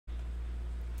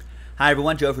Hi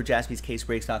everyone, Joe for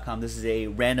JaspysCaseBreaks.com. This is a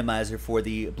randomizer for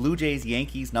the Blue Jays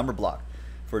Yankees number block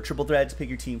for triple threads. Pick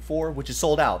your team 4, which is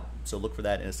sold out, so look for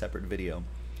that in a separate video.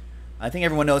 I think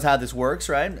everyone knows how this works,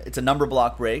 right? It's a number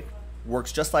block break,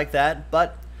 works just like that,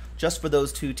 but just for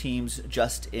those two teams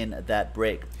just in that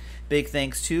break. Big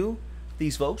thanks to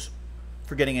these folks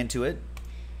for getting into it.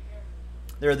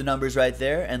 There are the numbers right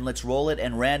there, and let's roll it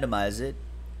and randomize it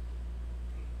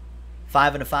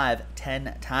 5 and a 5,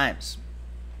 10 times.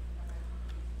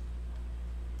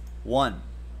 1,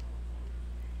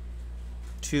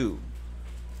 2,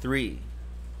 3,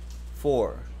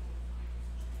 4,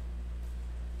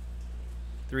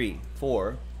 3,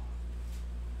 4,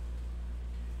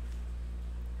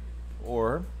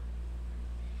 or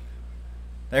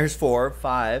there's 4,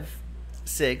 5,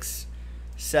 6,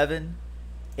 7,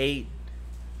 8,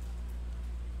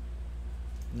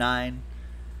 9,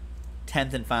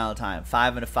 10th and final time.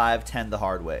 5 and a 5, 10 the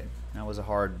hard way. That was a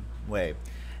hard way.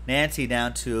 Nancy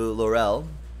down to Laurel.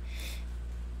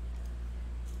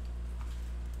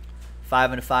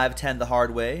 5 and a 5, 10 the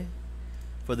hard way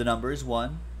for the numbers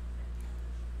 1,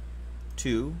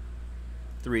 2,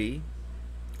 3,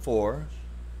 4,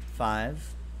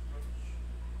 5,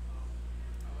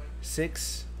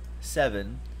 6,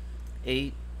 7,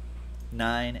 8,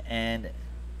 9, and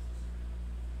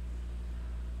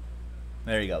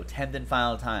there you go. 10th and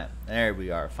final time. There we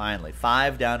are, finally.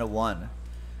 5 down to 1.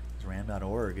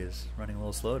 Ram.org is running a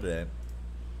little slow today.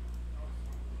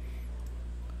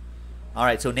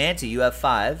 Alright, so Nancy, you have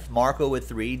 5. Marco with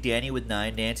 3. Danny with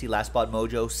 9. Nancy, last spot,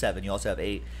 Mojo, 7. You also have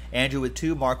 8. Andrew with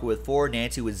 2. Marco with 4.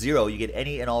 Nancy with 0. You get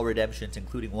any and all redemptions,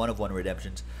 including 1 of 1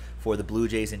 redemptions for the Blue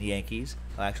Jays and Yankees.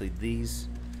 Oh, actually, these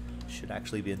should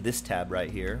actually be in this tab right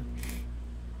here.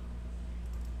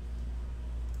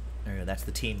 There you go. That's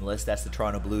the team list. That's the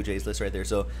Toronto Blue Jays list right there.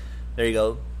 So there you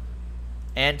go.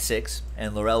 And 6,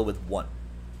 and Laurel with 1.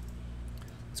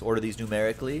 Let's order these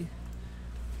numerically.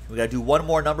 We got to do one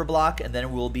more number block, and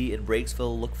then we'll be in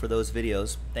Breaksville. Look for those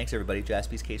videos. Thanks, everybody.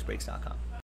 JaspysCaseBreaks.com.